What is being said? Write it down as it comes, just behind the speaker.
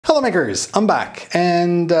Hello makers, I'm back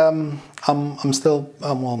and I'm still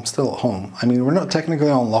I'm still at home. I mean, we're not technically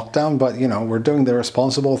on lockdown, but you know, we're doing the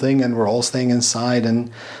responsible thing and we're all staying inside,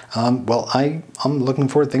 and well, I'm looking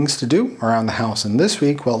for things to do around the house. And this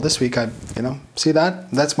week I, you know, see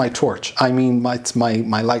that's my torch. I mean, it's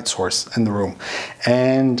my light source in the room,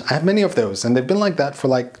 and I have many of those, and they've been like that for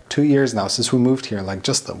like 2 years now since we moved here, like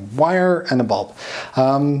just a wire and a bulb.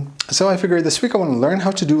 So I figured this week I want to learn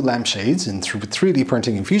how to do lampshades in 3D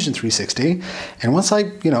printing in Fusion 360, and once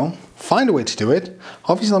I, you know, find a way to do it,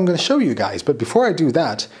 obviously I'm going to show you guys. But before I do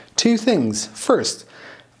that, two things. First,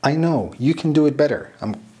 I know you can do it better.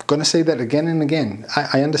 I'm going to say that again and again.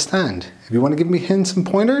 I understand. If you want to give me hints and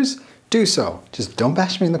pointers, do so. Just don't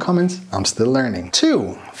bash me in the comments. I'm still learning.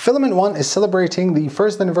 2. Filament One is celebrating the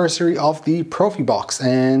first anniversary of the Profi Box.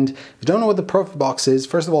 And if you don't know what the Profi Box is,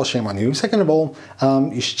 first of all, shame on you. Second of all,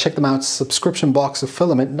 you should check them out. Subscription box of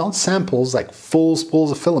filament, not samples, like full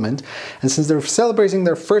spools of filament. And since they're celebrating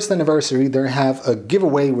their first anniversary, they have a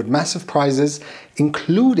giveaway with massive prizes,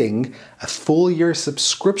 including a full year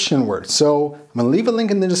subscription worth. So I'm gonna leave a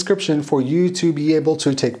link in the description for you to be able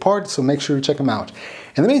to take part, so make sure you check them out.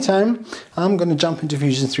 In the meantime, I'm gonna jump into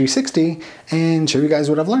Fusion 360 and show you guys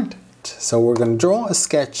what I've learned. So we're gonna draw a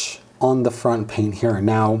sketch on the front pane here.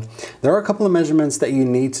 Now, there are a couple of measurements that you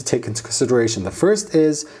need to take into consideration. The first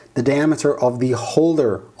is the diameter of the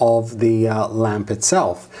holder of the lamp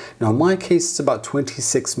itself. Now, in my case, it's about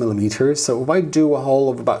 26 millimeters. So if I do a hole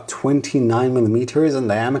of about 29 millimeters in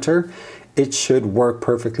diameter, it should work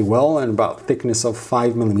perfectly well, and about thickness of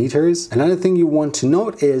 5 millimeters. Another thing you want to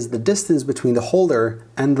note is the distance between the holder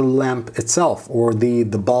and the lamp itself, or the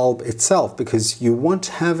bulb itself, because you want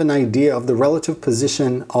to have an idea of the relative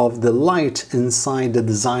position of the light inside the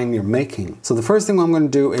design you're making. So the first thing I'm going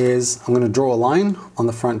to do is I'm going to draw a line on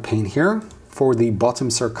the front pane here for the bottom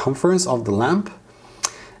circumference of the lamp.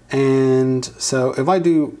 And so if I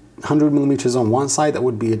do 100 millimeters on one side, that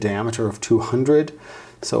would be a diameter of 200.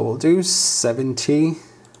 So we'll do 70.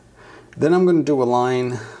 Then I'm going to do a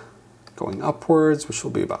line going upwards, which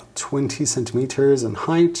will be about 20 centimeters in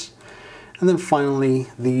height. And then finally,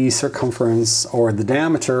 the circumference or the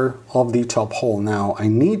diameter of the top hole. Now, I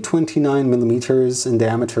need 29 millimeters in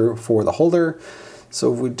diameter for the holder.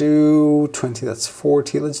 So if we do 20, that's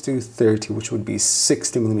 40. Let's do 30, which would be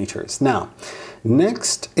 60 millimeters. Now,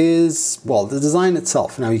 next is, well, the design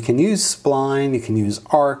itself. Now, you can use spline, you can use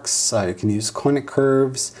arcs, you can use conic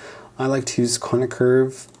curves. I like to use conic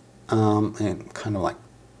curve in kind of like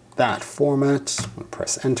that format.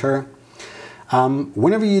 Press enter.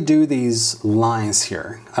 Whenever you do these lines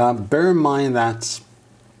here, bear in mind that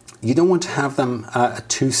you don't want to have them at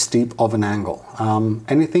too steep of an angle.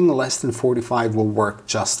 Anything less than 45 will work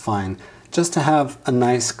just fine, just to have a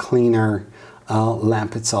nice cleaner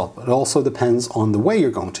lamp itself. It also depends on the way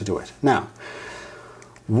you're going to do it. Now,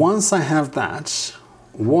 once I have that,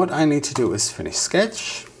 what I need to do is finish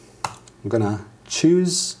sketch. I'm gonna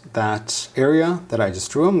choose that area that I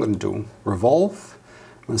just drew. I'm gonna do revolve.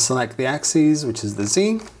 I'm gonna select the axis, which is the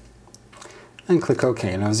Z, and click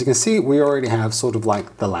OK. Now, as you can see, we already have sort of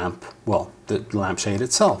like the lamp, well, the lampshade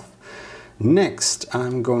itself. Next,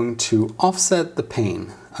 I'm going to offset the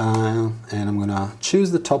pane, and I'm going to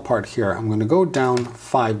choose the top part here. I'm going to go down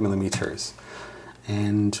 5 millimeters.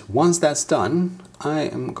 And once that's done, I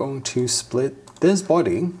am going to split this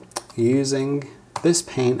body using this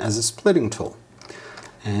pane as a splitting tool.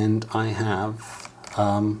 And I have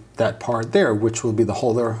that part there, which will be the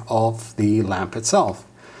holder of the lamp itself.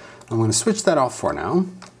 I'm going to switch that off for now.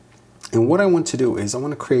 And what I want to do is I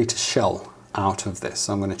want to create a shell out of this.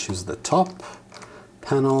 So I'm going to choose the top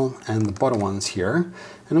panel and the bottom ones here.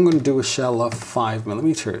 And I'm going to do a shell of 5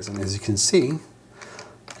 millimeters. And as you can see,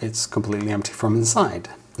 it's completely empty from inside.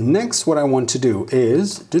 Next, what I want to do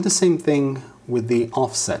is do the same thing with the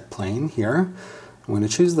offset plane here. I'm going to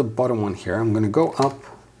choose the bottom one here. I'm going to go up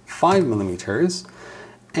 5 millimeters.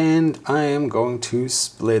 And I am going to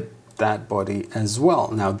split that body as well.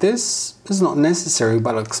 Now, this is not necessary,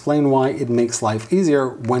 but I'll explain why it makes life easier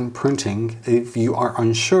when printing if you are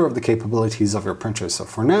unsure of the capabilities of your printer. So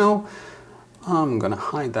for now, I'm gonna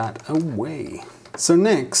hide that away. So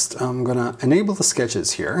next, I'm gonna enable the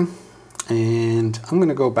sketches here, and I'm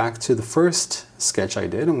gonna go back to the first sketch I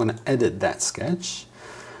did. I'm gonna edit that sketch.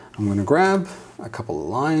 I'm gonna grab a couple of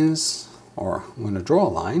lines, or I'm gonna draw a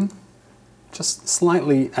line, just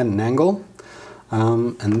slightly at an angle.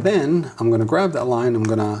 And then I'm going to grab that line, I'm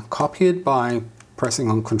going to copy it by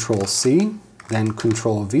pressing on Control C, then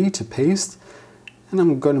Control V to paste, and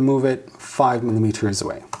I'm going to move it 5 millimeters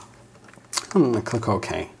away. I'm going to click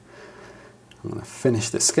OK. I'm going to finish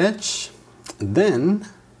the sketch. Then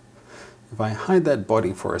if I hide that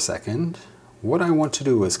body for a second, what I want to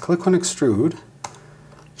do is click on extrude,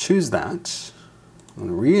 choose that, I'm going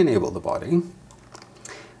to re-enable the body,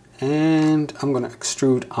 and I'm going to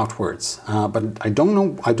extrude outwards. But I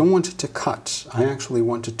don't want it to cut. I actually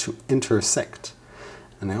want it to intersect.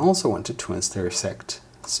 And I also want it to intersect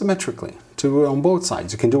symmetrically, to do it on both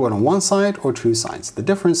sides. You can do it on one side or two sides. The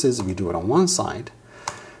difference is if you do it on one side,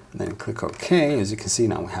 and then click OK, as you can see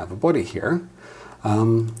now we have a body here.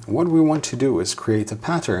 What we want to do is create a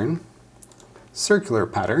pattern, circular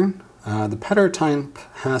pattern. The pattern type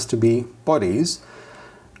has to be bodies.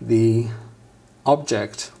 The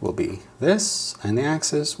object will be this, and the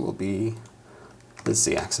axis will be, this is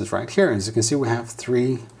the axis right here. As you can see, we have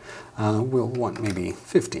three. We'll want maybe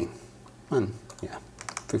 15. And yeah,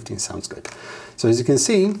 15 sounds good. So as you can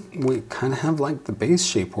see, we kind of have like the base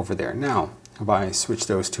shape over there. Now, if I switch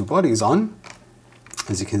those two bodies on,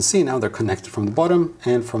 as you can see now they're connected from the bottom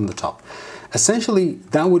and from the top. Essentially,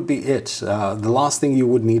 that would be it. The last thing you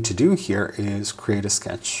would need to do here is create a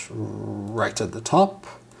sketch right at the top.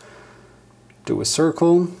 Do a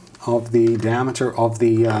circle of the diameter of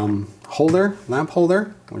the holder, lamp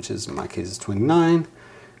holder, which is in my case is 29.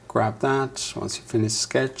 Grab that. Once you finish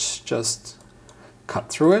sketch, just cut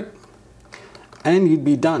through it and you'd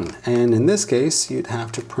be done. And in this case, you'd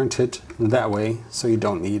have to print it that way so you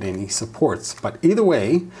don't need any supports. But either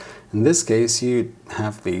way, in this case, you'd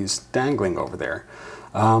have these dangling over there.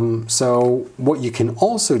 So what you can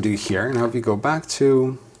also do here, now if you go back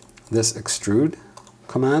to this extrude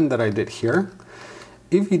command that I did here,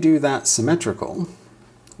 if you do that symmetrical,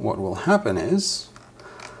 what will happen is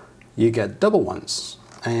you get double ones,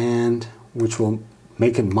 and which will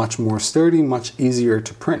make it much more sturdy, much easier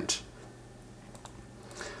to print.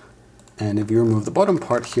 And if you remove the bottom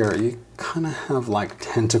part here, you kind of have like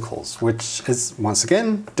tentacles, which is once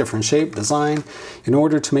again different shape, design. In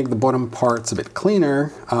order to make the bottom parts a bit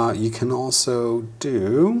cleaner, you can also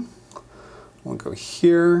do, we'll go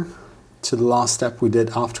here to the last step we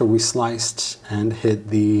did after we sliced and hid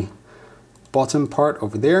the bottom part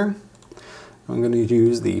over there. I'm going to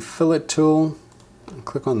use the fillet tool and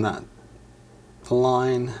click on that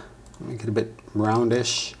line, make it a bit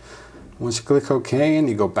roundish. Once you click OK and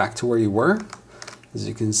you go back to where you were, as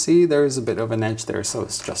you can see, there's a bit of an edge there, so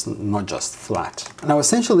it's just not just flat. Now,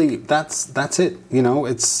 essentially, that's it. You know,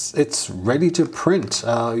 it's ready to print.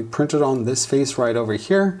 You print it on this face right over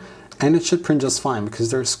here, and it should print just fine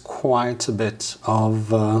because there's quite a bit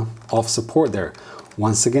of support there.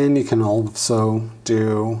 Once again, you can also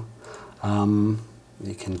do,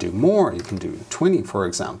 you can do more. You can do 20, for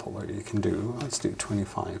example, or you can do, let's do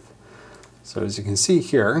 25. So as you can see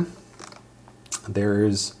here,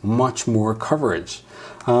 there's much more coverage.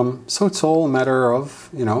 So it's all a matter of,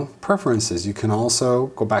 you know, preferences. You can also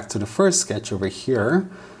go back to the first sketch over here,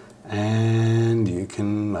 and you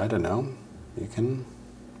can, I don't know, you can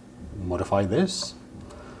modify this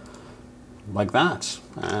like that,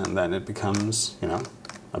 and then it becomes, you know,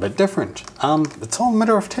 a bit different. It's all a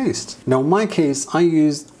matter of taste. Now, in my case, I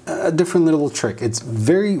used a different little trick. It's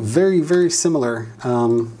very, very, very similar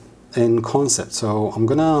in concept. So I'm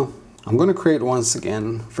gonna create once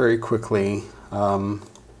again very quickly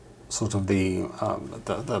sort of the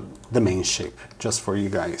main shape, just for you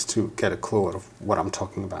guys to get a clue of what I'm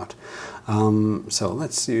talking about. So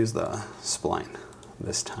let's use the spline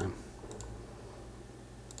this time.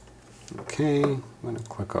 Okay, I'm gonna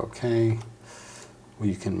click OK.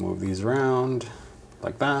 You can move these around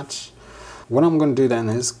like that. What I'm going to do then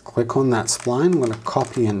is click on that spline. I'm going to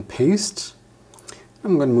copy and paste.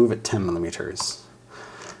 I'm going to move it 10 millimeters.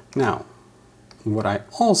 Now, what I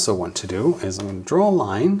also want to do is I'm going to draw a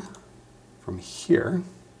line from here,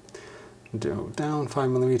 go down 5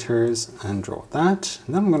 millimeters and draw that.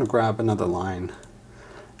 And then I'm going to grab another line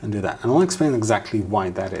and do that. And I'll explain exactly why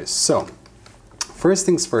that is. So, first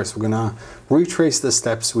things first, we're going to retrace the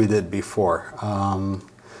steps we did before.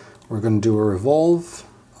 We're going to do a revolve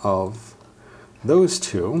of those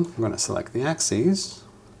two. I'm going to select the axes.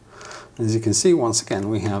 As you can see, once again,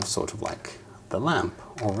 we have sort of like the lamp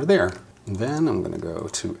over there. And then I'm going to go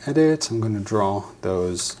to edit. I'm going to draw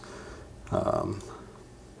those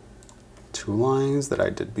two lines that I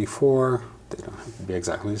did before. They don't have to be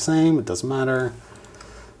exactly the same. It doesn't matter.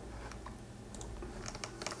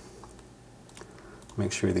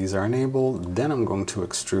 Make sure these are enabled. Then I'm going to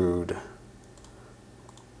extrude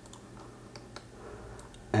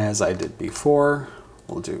as I did before.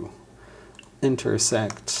 We'll do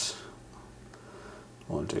intersect.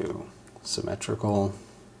 We'll do symmetrical.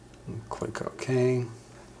 And click OK.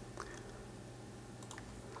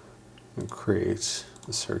 And create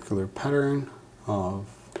a circular pattern of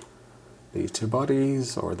the two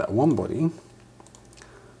bodies, or that one body.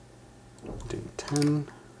 Do 10.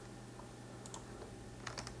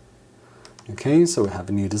 Okay, so we have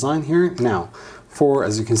a new design here. Now,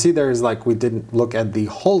 as you can see, there is like, we didn't look at the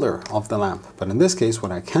holder of the lamp, but in this case,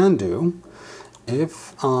 what I can do,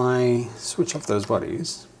 if I switch off those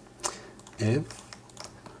bodies, if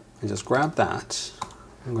I just grab that,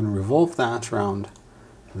 I'm going to revolve that around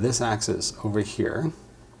this axis over here.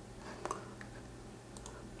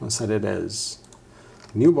 I'll set it as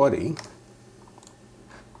new body.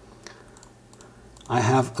 I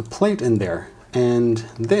have a plate in there, and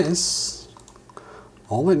this,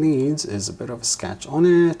 all it needs is a bit of a sketch on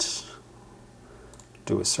it.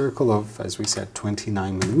 Do a circle of, as we said,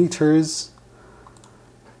 29 millimeters.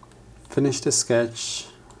 Finish the sketch,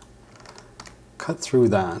 cut through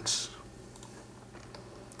that,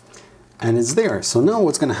 and it's there. So now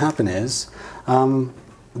what's going to happen is,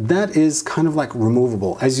 that is kind of like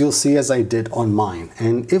removable, as you'll see as I did on mine.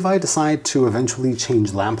 And if I decide to eventually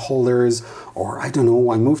change lamp holders, or I don't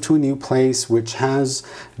know, I move to a new place which has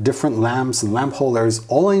different lamps and lamp holders,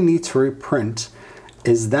 all I need to reprint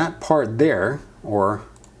is that part there, or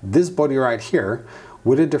this body right here,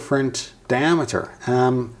 with a different diameter.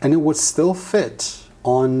 And it would still fit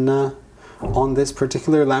on this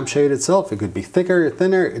particular lampshade itself. It could be thicker or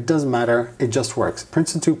thinner, it doesn't matter, it just works. It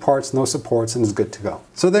prints in 2 parts, no supports, and it's good to go.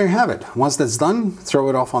 So there you have it. Once that's done, throw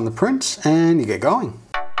it off on the print and you get going.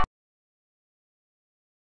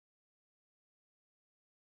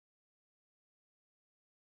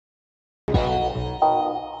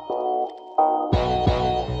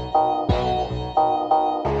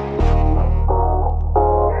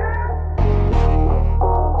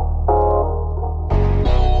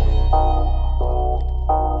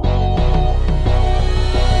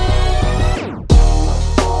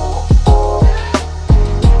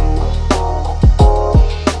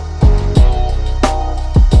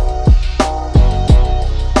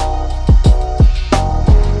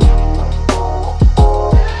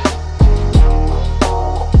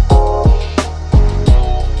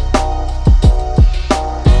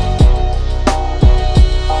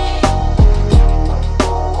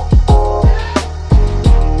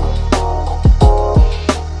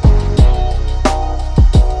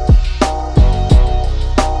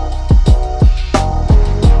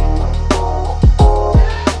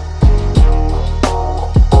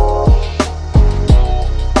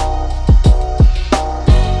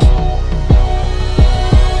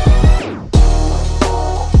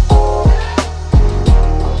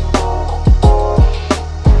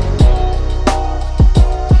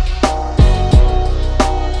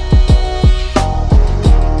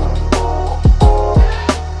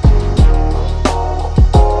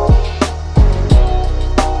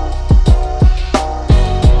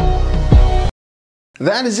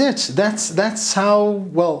 That is it. That's how,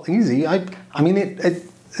 well, easy. I mean,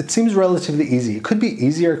 it seems relatively easy. It could be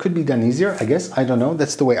easier, it could be done easier, I guess. I don't know.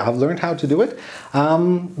 That's the way I've learned how to do it.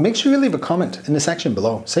 Make sure you leave a comment in the section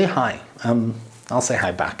below. Say hi. I'll say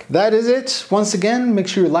hi back. That is it. Once again, make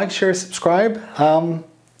sure you like, share, subscribe.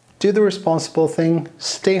 Do the responsible thing.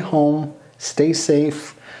 Stay home. Stay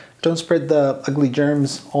safe. Don't spread the ugly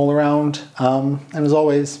germs all around. And as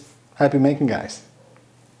always, happy making, guys.